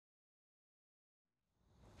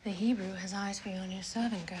The Hebrew has eyes for you and your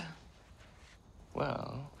servant girl.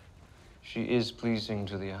 Well, she is pleasing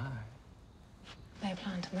to the eye. They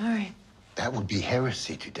plan to marry. That would be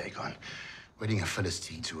heresy to Dagon. Wedding a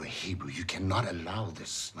Philistine to a Hebrew. You cannot allow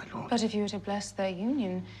this, my lord. But if you were to bless their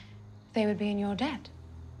union, they would be in your debt.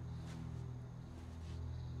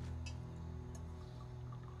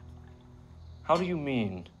 How do you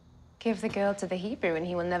mean? Give the girl to the Hebrew and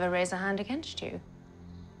he will never raise a hand against you.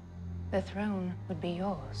 The throne would be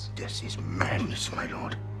yours. This is madness, my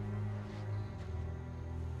lord.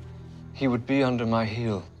 He would be under my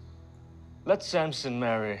heel. Let Samson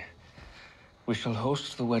marry. We shall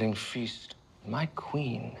host the wedding feast. My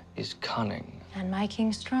queen is cunning. And my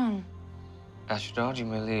king strong. Ashdod, you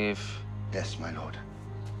may leave. Yes, my lord.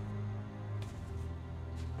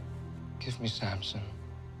 Give me Samson,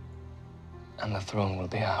 and the throne will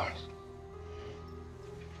be ours.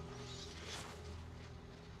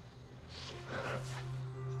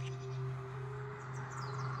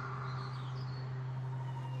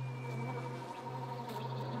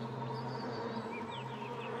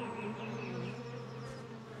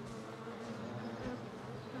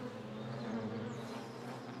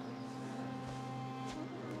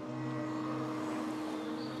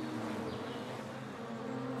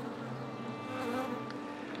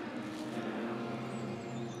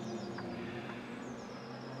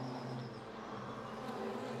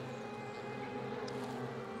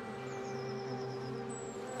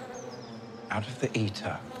 Out of the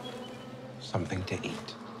eater, something to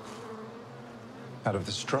eat. Out of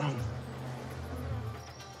the strong,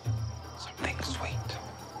 something sweet.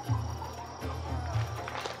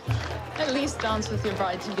 At least dance with your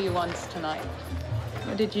bride-to-be once tonight.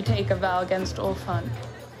 Or did you take a vow against all fun?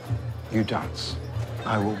 You dance.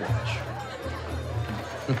 I will watch.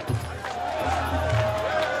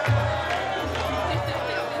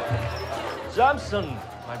 Samson,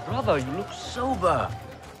 my brother, you look sober.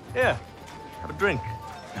 Here, have a drink.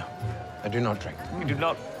 No, I do not drink. You do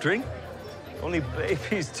not drink? Only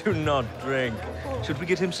babies do not drink. Should we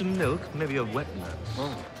get him some milk? Maybe a wet nurse?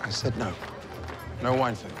 Oh, I said no. No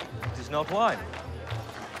wine for me. It is not wine.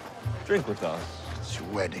 Drink with us. It's your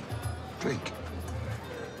wedding. Drink.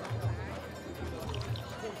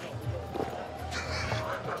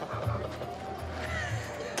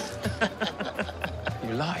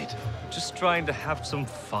 You lied. Just trying to have some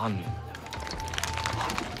fun.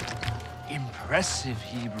 Impressive,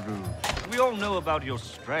 Hebrew. We all know about your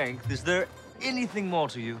strength. Is there anything more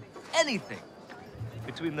to you? Anything?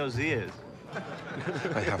 Between those ears?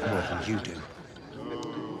 I have more than you do.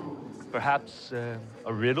 Perhaps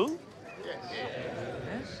a riddle?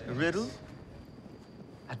 Yes, a riddle?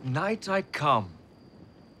 At night I come,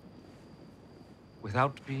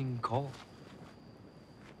 without being called.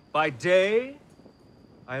 By day,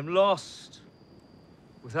 I am lost,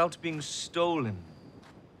 without being stolen.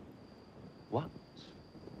 What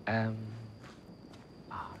am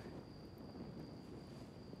I?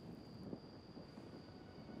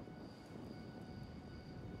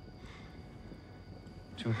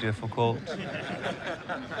 Too difficult?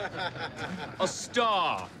 A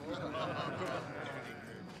star!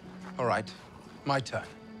 All right, my turn.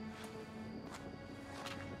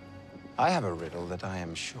 I have a riddle that I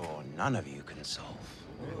am sure none of you can solve.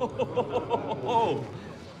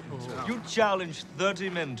 You challenged 30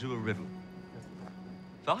 men to a riddle.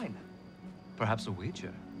 Fine. Perhaps a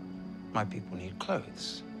wager. My people need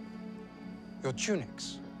clothes. Your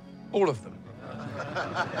tunics. All of them.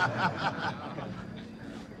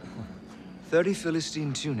 30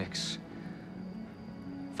 Philistine tunics.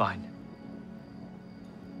 Fine.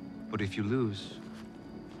 But if you lose,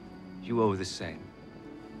 you owe the same.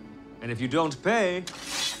 And if you don't pay,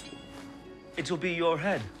 it'll be your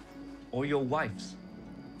head or your wife's.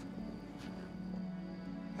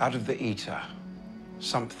 Out of the eater,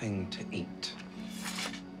 something to eat.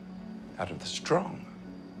 Out of the strong,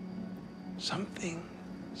 something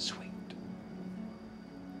sweet.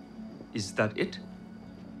 Is that it?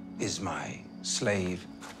 Is my slave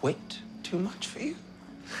wit too much for you?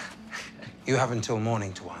 You have until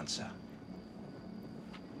morning to answer.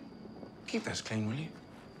 Keep those clean, will you?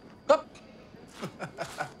 Up!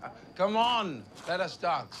 Come on, let us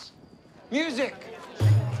dance. Music!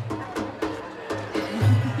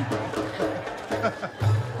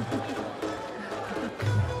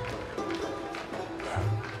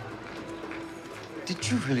 Did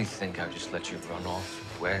you really think I'd just let you run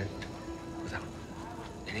off wed without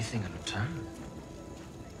anything in return?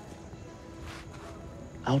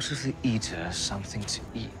 Out of the eater, something to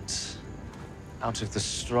eat. Out of the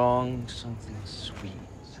strong, something sweet.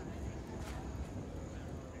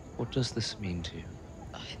 What does this mean to you?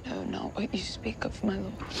 I know not what you speak of, my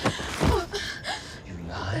lord. You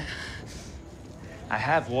lie? I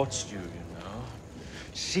have watched you, you know.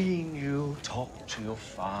 Seen you talk to your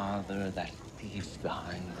father, that thief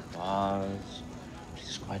behind the bars. It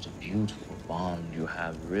is quite a beautiful bond you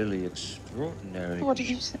have, really extraordinary. What are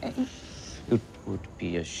you saying? It would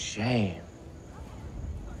be a shame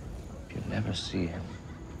if you never see him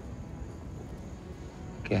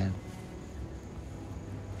again.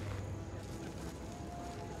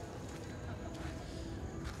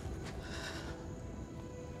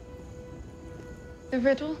 The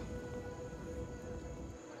riddle?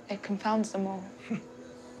 It confounds them all.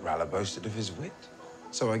 Ralla boasted of his wit,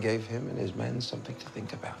 so I gave him and his men something to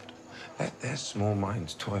think about. Let their small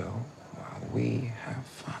minds toil while we have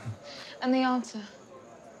fun. And the answer?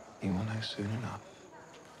 You will know soon enough.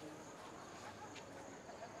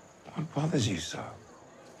 What bothers you so?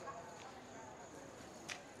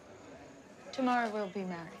 Tomorrow we'll be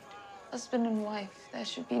married. Husband and wife. There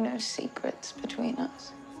should be no secrets between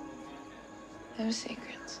us. No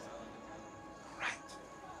secrets. Right.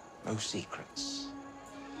 No secrets.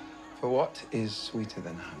 For what is sweeter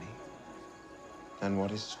than honey? And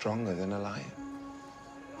what is stronger than a lion?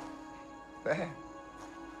 There.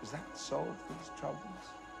 Does that solve these troubles?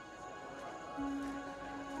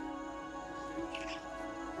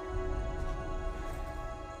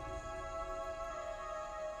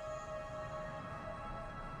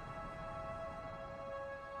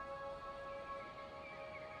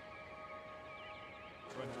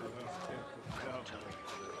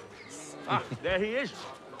 Ah, there he is.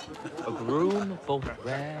 A groom of both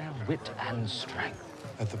rare wit and strength.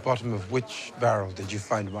 At the bottom of which barrel did you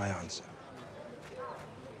find my answer?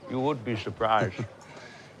 You would be surprised.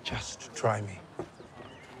 Just try me.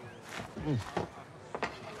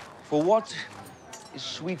 For what is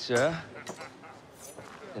sweeter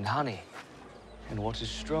than honey? And what is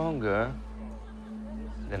stronger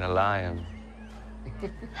than a lion?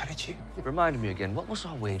 How did you? Remind me again, what was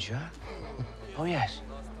our wager? Oh, yes.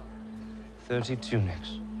 30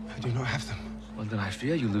 tunics. I do not have them. Well, then I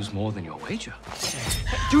fear you lose more than your wager.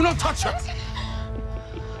 Do not touch her!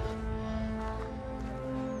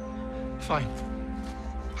 Fine.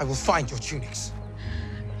 I will find your tunics.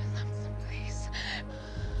 Samson, please.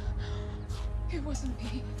 It wasn't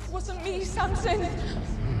me. It wasn't me, Samson.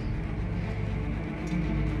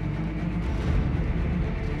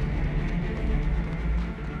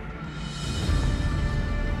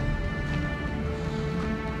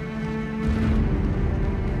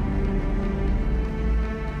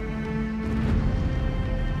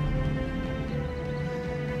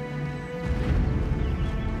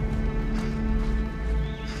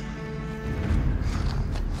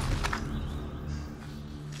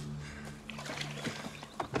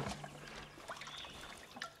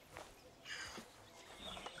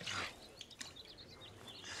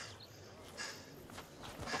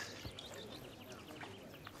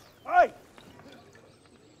 Hey!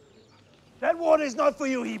 That water is not for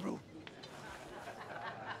you, Hebrew.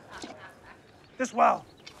 This well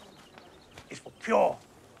is for pure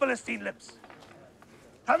Philistine lips.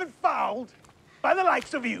 Having fouled by the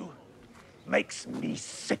likes of you makes me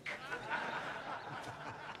sick.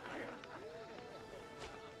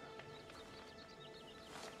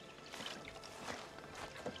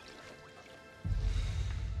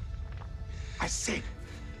 I said,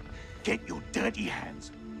 get your dirty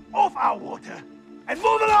hands off our water and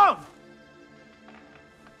move along!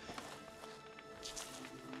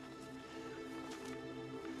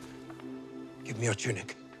 Give me your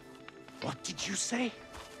tunic. What did you say?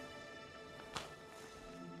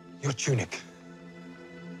 Your tunic.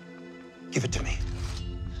 Give it to me.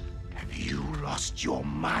 Have you lost your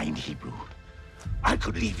mind, Hebrew? I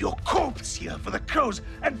could leave your corpse here for the crows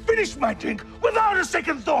and finish my drink without a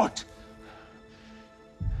second thought!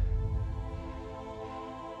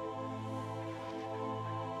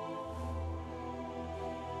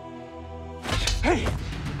 Hey!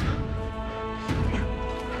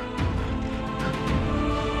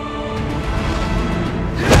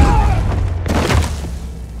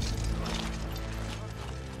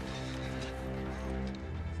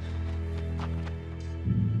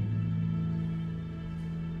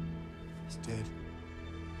 He's dead.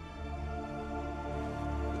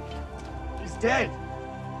 He's dead!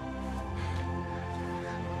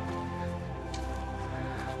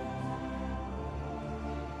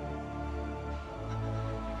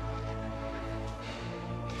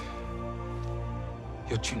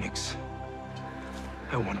 Your tunics.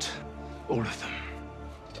 I want all of them.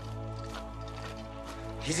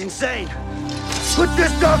 He's insane! Put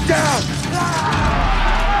this dog down!